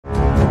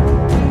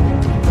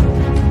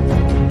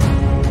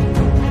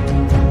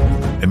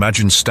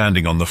Imagine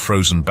standing on the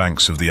frozen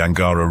banks of the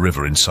Angara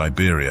River in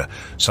Siberia,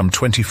 some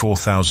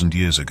 24,000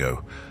 years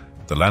ago.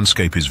 The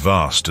landscape is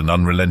vast and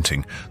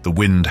unrelenting, the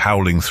wind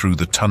howling through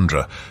the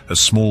tundra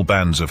as small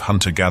bands of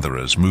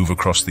hunter-gatherers move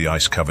across the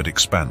ice-covered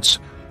expanse.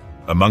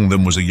 Among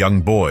them was a young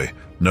boy,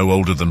 no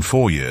older than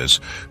 4 years,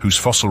 whose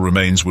fossil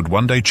remains would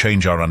one day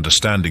change our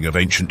understanding of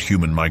ancient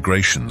human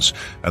migrations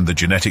and the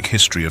genetic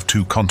history of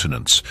 2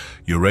 continents,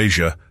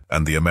 Eurasia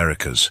and the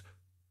Americas.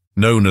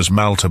 Known as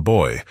Malta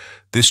Boy,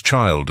 this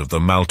child of the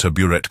Malta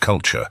Buret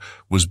culture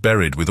was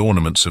buried with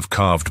ornaments of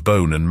carved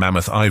bone and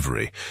mammoth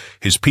ivory,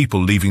 his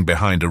people leaving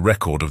behind a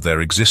record of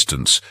their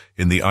existence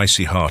in the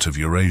icy heart of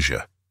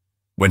Eurasia.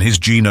 When his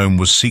genome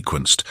was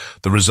sequenced,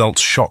 the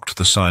results shocked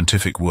the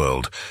scientific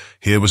world.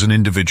 Here was an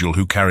individual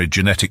who carried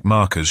genetic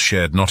markers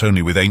shared not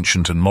only with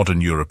ancient and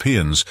modern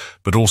Europeans,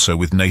 but also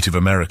with Native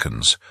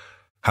Americans.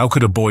 How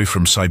could a boy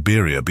from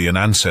Siberia be an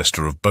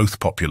ancestor of both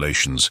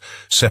populations,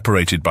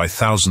 separated by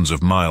thousands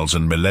of miles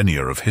and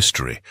millennia of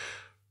history?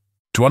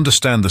 To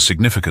understand the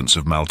significance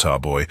of Malta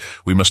Boy,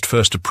 we must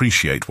first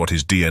appreciate what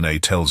his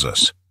DNA tells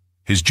us.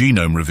 His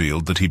genome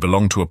revealed that he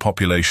belonged to a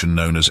population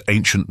known as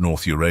Ancient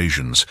North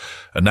Eurasians,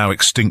 a now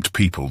extinct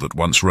people that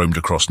once roamed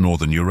across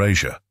northern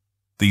Eurasia.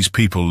 These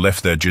people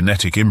left their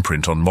genetic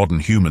imprint on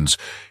modern humans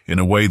in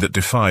a way that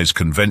defies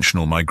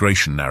conventional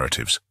migration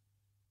narratives.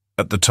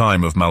 At the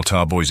time of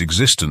Malta Boy's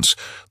existence,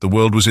 the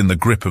world was in the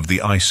grip of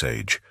the Ice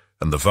Age,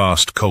 and the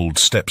vast cold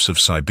steppes of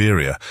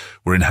Siberia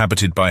were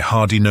inhabited by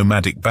hardy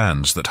nomadic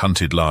bands that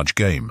hunted large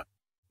game.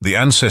 The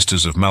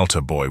ancestors of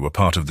Malta Boy were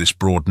part of this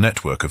broad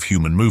network of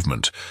human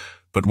movement,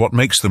 but what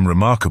makes them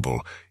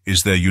remarkable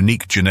is their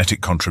unique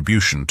genetic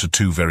contribution to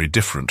 2 very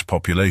different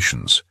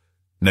populations,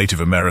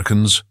 Native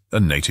Americans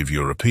and Native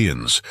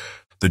Europeans.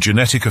 The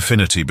genetic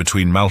affinity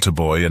between Malta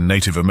Boy and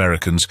Native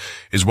Americans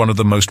is one of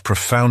the most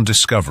profound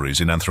discoveries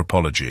in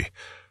anthropology.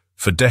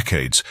 For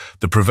decades,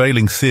 the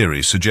prevailing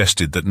theory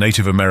suggested that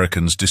Native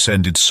Americans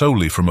descended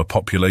solely from a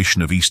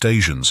population of East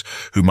Asians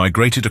who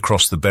migrated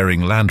across the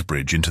Bering Land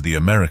Bridge into the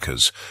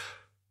Americas.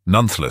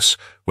 Nonetheless,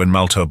 when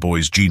Malta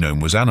Boy's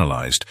genome was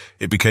analyzed,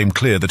 it became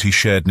clear that he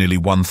shared nearly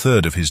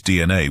 1/3 of his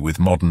DNA with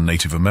modern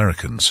Native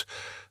Americans.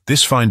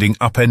 This finding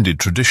upended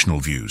traditional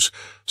views,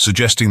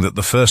 suggesting that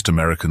the first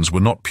Americans were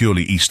not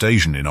purely East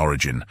Asian in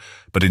origin,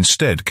 but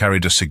instead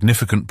carried a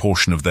significant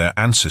portion of their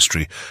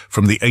ancestry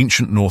from the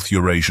ancient North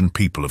Eurasian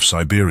people of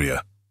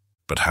Siberia.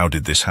 But how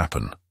did this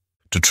happen?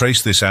 To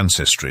trace this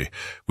ancestry,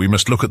 we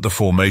must look at the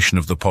formation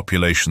of the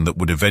population that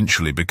would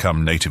eventually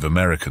become Native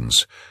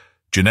Americans.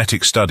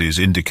 Genetic studies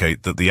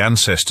indicate that the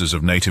ancestors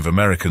of Native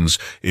Americans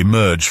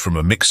emerged from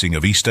a mixing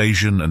of East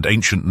Asian and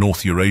ancient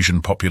North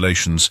Eurasian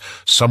populations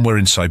somewhere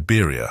in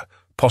Siberia,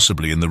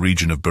 possibly in the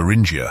region of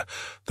Beringia,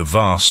 the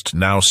vast,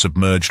 now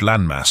submerged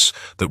landmass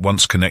that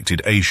once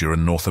connected Asia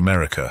and North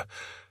America.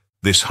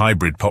 This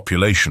hybrid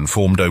population,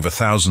 formed over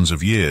thousands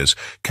of years,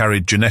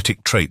 carried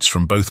genetic traits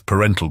from both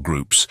parental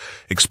groups,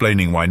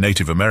 explaining why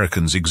Native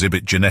Americans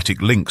exhibit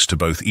genetic links to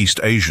both East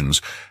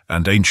Asians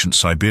and ancient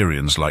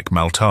Siberians like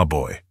Malta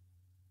Boy.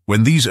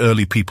 When these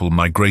early people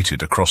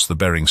migrated across the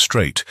Bering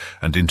Strait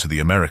and into the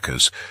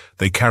Americas,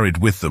 they carried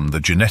with them the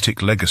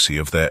genetic legacy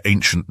of their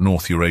ancient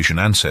North Eurasian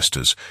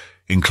ancestors,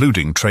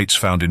 including traits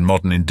found in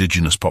modern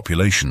indigenous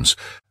populations.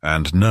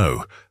 And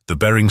no, the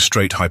Bering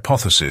Strait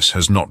hypothesis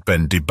has not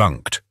been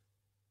debunked.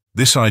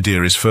 This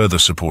idea is further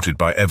supported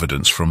by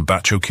evidence from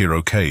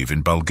Bachokiro Cave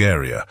in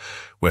Bulgaria,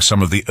 where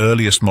some of the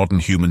earliest modern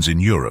humans in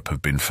Europe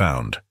have been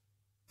found.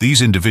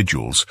 These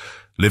individuals,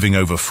 living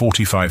over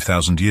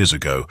 45,000 years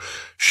ago,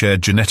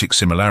 shared genetic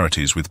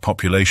similarities with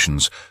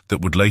populations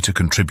that would later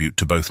contribute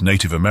to both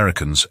Native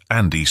Americans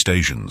and East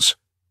Asians.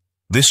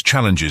 This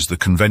challenges the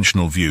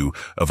conventional view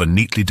of a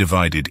neatly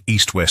divided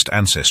East-West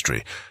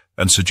ancestry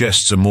and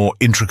suggests a more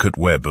intricate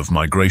web of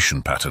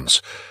migration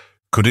patterns.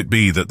 Could it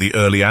be that the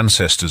early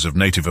ancestors of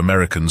Native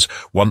Americans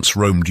once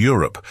roamed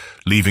Europe,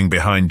 leaving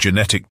behind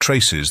genetic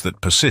traces that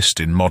persist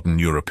in modern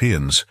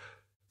Europeans?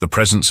 The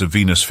presence of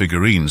Venus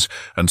figurines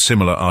and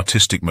similar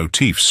artistic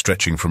motifs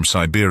stretching from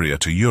Siberia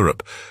to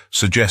Europe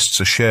suggests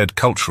a shared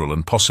cultural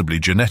and possibly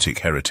genetic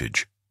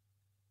heritage.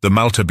 The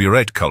Malta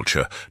Buret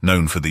culture,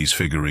 known for these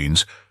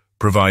figurines,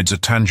 provides a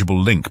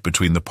tangible link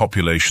between the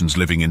populations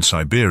living in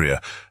Siberia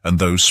and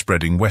those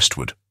spreading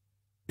westward.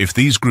 If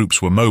these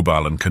groups were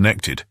mobile and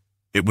connected,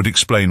 it would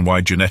explain why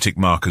genetic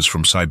markers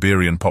from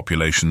Siberian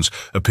populations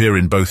appear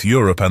in both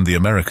Europe and the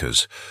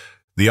Americas.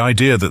 The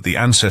idea that the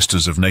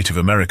ancestors of Native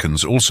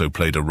Americans also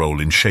played a role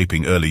in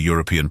shaping early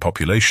European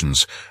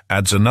populations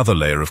adds another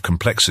layer of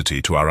complexity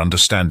to our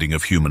understanding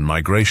of human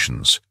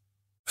migrations.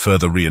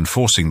 Further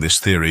reinforcing this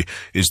theory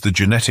is the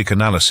genetic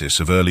analysis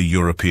of early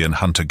European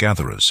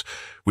hunter-gatherers,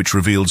 which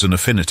reveals an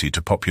affinity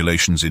to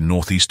populations in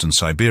northeastern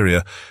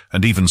Siberia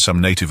and even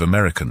some Native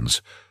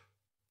Americans.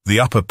 The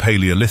Upper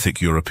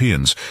Paleolithic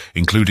Europeans,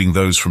 including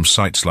those from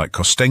sites like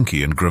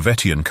Kostenki and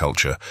Gravettian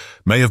culture,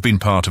 may have been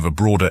part of a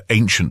broader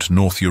ancient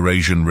North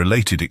Eurasian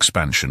related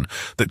expansion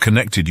that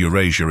connected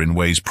Eurasia in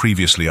ways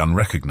previously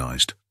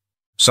unrecognized.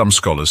 Some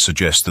scholars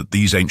suggest that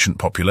these ancient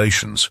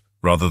populations,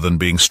 rather than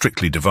being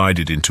strictly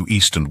divided into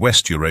East and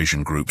West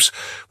Eurasian groups,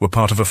 were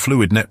part of a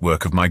fluid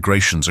network of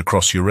migrations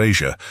across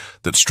Eurasia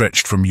that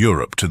stretched from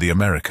Europe to the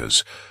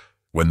Americas.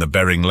 When the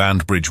Bering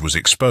Land Bridge was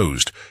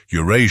exposed,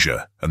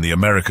 Eurasia and the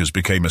Americas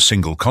became a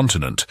single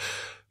continent,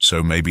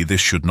 so maybe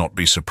this should not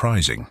be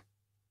surprising.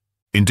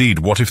 Indeed,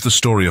 what if the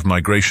story of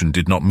migration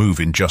did not move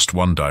in just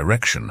one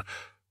direction?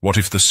 What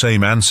if the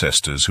same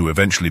ancestors who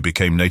eventually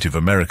became Native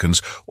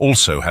Americans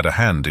also had a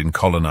hand in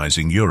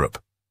colonizing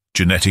Europe?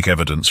 Genetic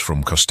evidence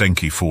from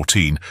Kostenki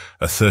 14,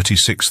 a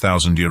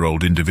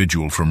 36,000-year-old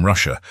individual from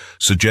Russia,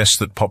 suggests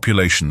that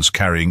populations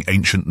carrying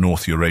ancient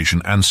North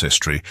Eurasian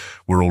ancestry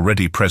were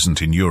already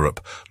present in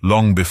Europe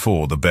long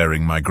before the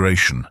Bering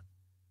migration.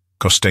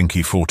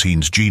 Kostenki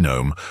 14's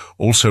genome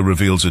also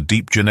reveals a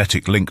deep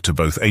genetic link to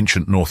both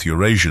ancient North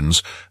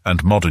Eurasians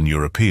and modern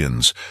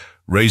Europeans,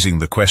 raising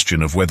the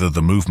question of whether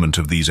the movement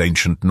of these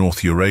ancient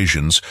North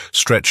Eurasians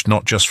stretched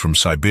not just from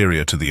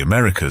Siberia to the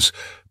Americas,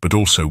 but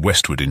also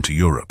westward into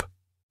Europe.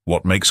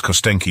 What makes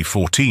Kostenki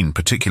 14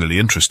 particularly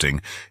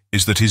interesting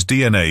is that his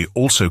DNA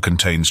also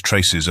contains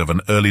traces of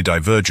an early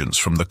divergence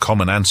from the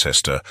common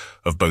ancestor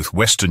of both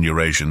Western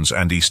Eurasians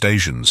and East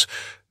Asians,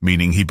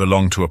 meaning he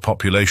belonged to a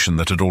population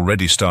that had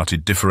already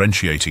started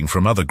differentiating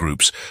from other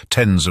groups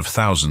tens of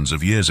thousands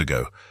of years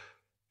ago.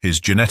 His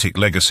genetic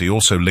legacy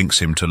also links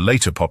him to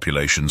later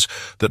populations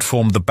that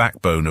formed the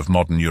backbone of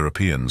modern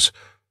Europeans.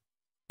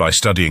 By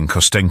studying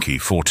Kostenki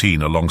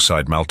 14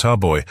 alongside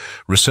Maltaboi,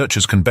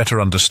 researchers can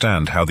better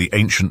understand how the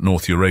ancient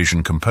North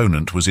Eurasian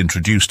component was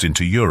introduced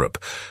into Europe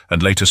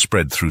and later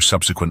spread through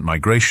subsequent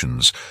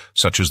migrations,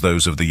 such as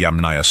those of the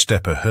Yamnaya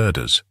steppe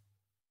herders.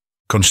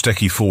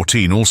 Kostenki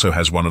 14 also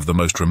has one of the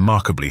most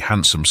remarkably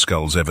handsome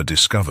skulls ever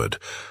discovered.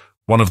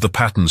 One of the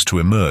patterns to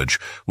emerge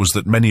was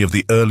that many of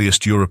the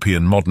earliest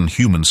European modern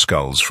human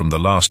skulls from the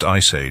last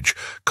ice age,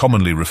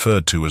 commonly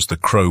referred to as the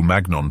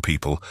Cro-Magnon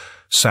people,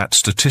 sat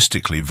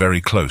statistically very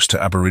close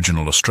to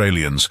Aboriginal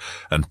Australians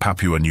and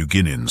Papua New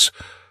Guineans.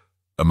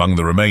 Among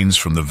the remains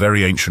from the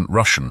very ancient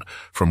Russian,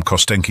 from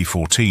Kostenki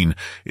 14,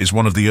 is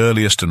one of the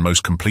earliest and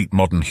most complete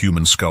modern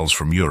human skulls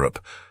from Europe.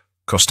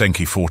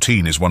 Kostenki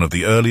 14 is one of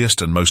the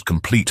earliest and most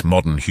complete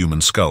modern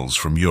human skulls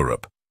from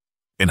Europe.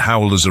 In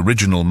Howler's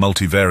original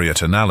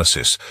multivariate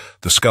analysis,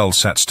 the skull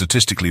sat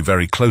statistically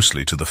very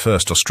closely to the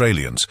first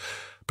Australians,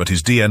 but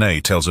his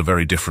DNA tells a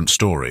very different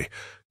story.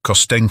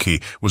 Kostenki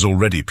was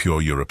already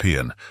pure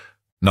European.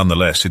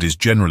 Nonetheless, it is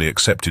generally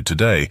accepted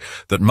today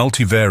that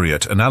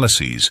multivariate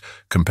analyses,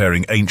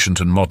 comparing ancient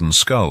and modern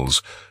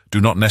skulls,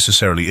 do not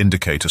necessarily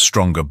indicate a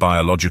stronger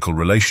biological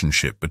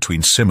relationship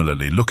between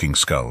similarly looking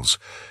skulls.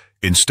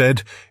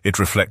 Instead, it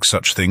reflects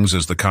such things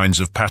as the kinds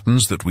of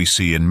patterns that we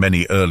see in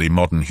many early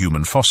modern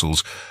human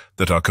fossils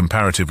that are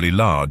comparatively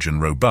large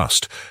and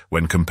robust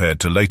when compared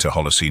to later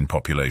Holocene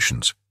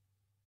populations.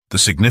 The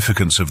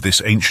significance of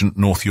this ancient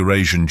North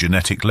Eurasian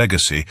genetic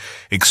legacy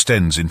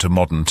extends into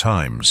modern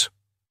times.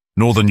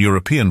 Northern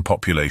European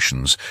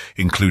populations,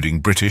 including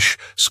British,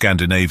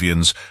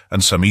 Scandinavians,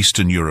 and some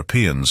Eastern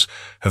Europeans,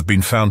 have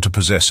been found to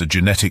possess a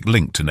genetic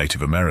link to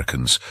Native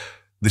Americans.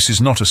 This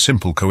is not a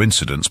simple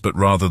coincidence, but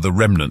rather the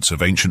remnants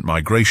of ancient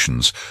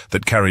migrations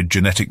that carried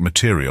genetic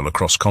material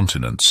across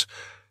continents.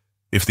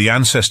 If the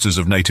ancestors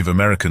of Native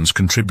Americans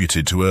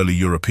contributed to early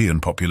European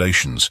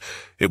populations,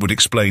 it would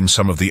explain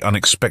some of the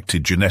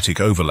unexpected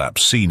genetic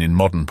overlaps seen in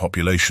modern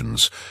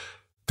populations.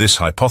 This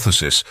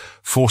hypothesis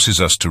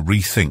forces us to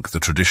rethink the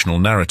traditional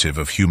narrative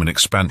of human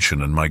expansion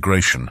and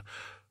migration.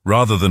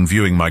 Rather than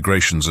viewing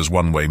migrations as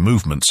one-way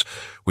movements,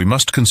 we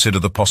must consider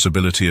the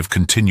possibility of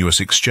continuous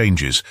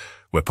exchanges,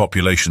 where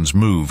populations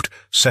moved,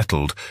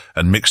 settled,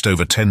 and mixed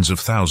over tens of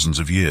thousands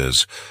of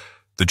years.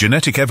 The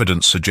genetic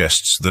evidence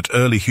suggests that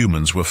early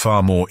humans were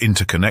far more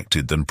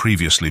interconnected than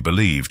previously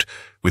believed,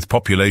 with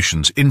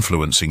populations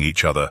influencing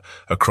each other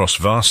across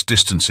vast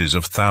distances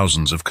of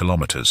thousands of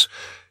kilometers.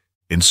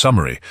 In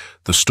summary,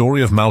 the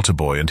story of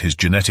Maltaboi and his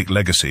genetic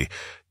legacy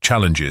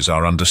challenges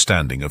our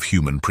understanding of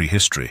human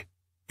prehistory.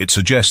 It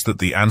suggests that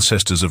the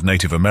ancestors of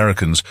Native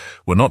Americans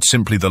were not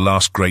simply the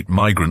last great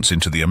migrants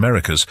into the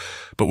Americas,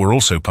 but were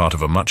also part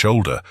of a much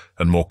older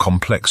and more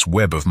complex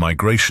web of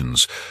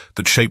migrations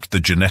that shaped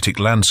the genetic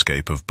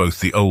landscape of both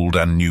the Old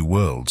and New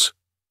worlds.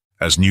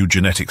 As new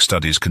genetic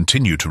studies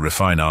continue to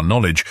refine our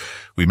knowledge,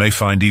 we may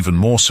find even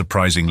more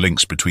surprising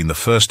links between the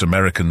first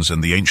Americans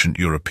and the ancient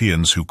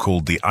Europeans who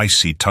called the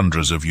icy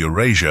tundras of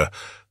Eurasia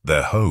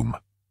their home.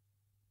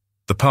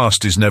 The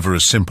past is never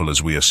as simple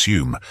as we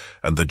assume,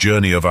 and the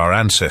journey of our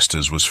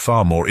ancestors was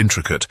far more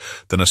intricate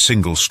than a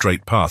single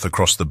straight path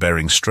across the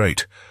Bering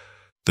Strait.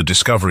 The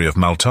discovery of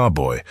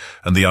Maltaboi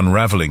and the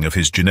unraveling of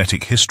his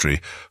genetic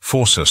history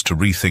force us to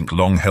rethink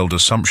long-held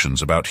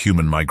assumptions about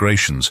human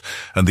migrations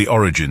and the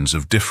origins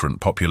of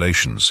different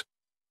populations.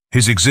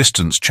 His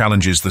existence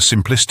challenges the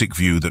simplistic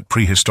view that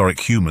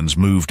prehistoric humans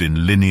moved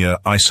in linear,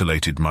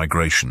 isolated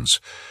migrations.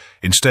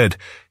 Instead,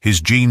 his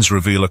genes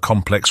reveal a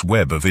complex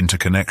web of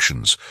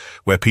interconnections,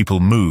 where people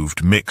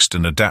moved, mixed,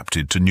 and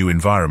adapted to new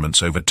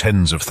environments over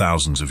tens of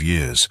thousands of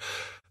years.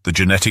 The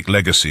genetic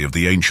legacy of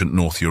the ancient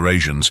North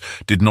Eurasians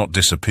did not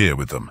disappear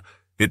with them.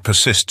 It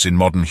persists in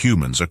modern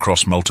humans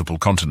across multiple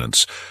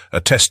continents, a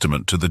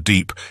testament to the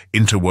deep,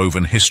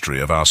 interwoven history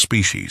of our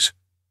species.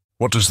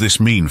 What does this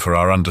mean for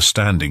our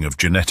understanding of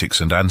genetics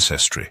and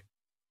ancestry?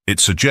 It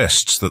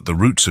suggests that the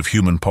roots of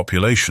human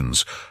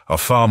populations are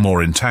far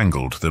more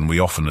entangled than we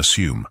often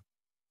assume.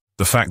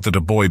 The fact that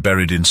a boy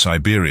buried in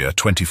Siberia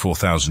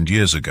 24,000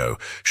 years ago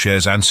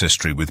shares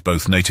ancestry with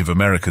both Native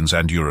Americans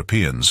and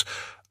Europeans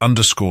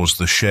underscores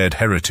the shared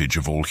heritage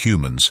of all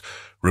humans,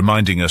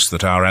 reminding us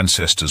that our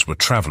ancestors were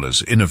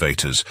travelers,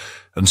 innovators,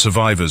 and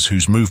survivors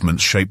whose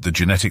movements shaped the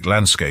genetic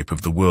landscape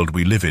of the world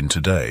we live in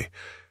today.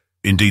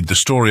 Indeed, the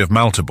story of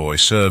Malta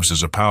serves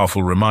as a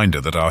powerful reminder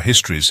that our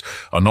histories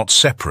are not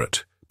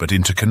separate, but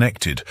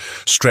interconnected,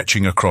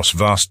 stretching across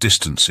vast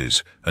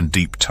distances and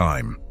deep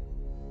time.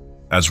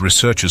 As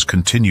researchers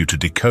continue to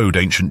decode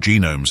ancient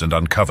genomes and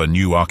uncover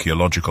new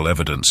archaeological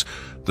evidence,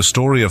 the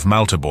story of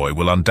Malta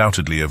will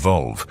undoubtedly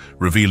evolve,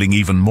 revealing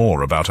even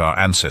more about our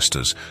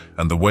ancestors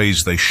and the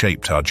ways they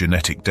shaped our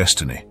genetic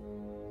destiny.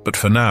 But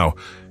for now,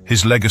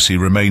 his legacy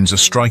remains a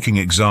striking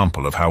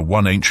example of how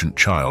one ancient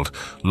child,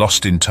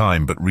 lost in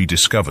time but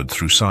rediscovered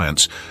through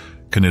science,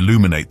 can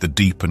illuminate the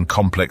deep and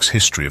complex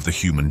history of the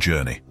human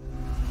journey.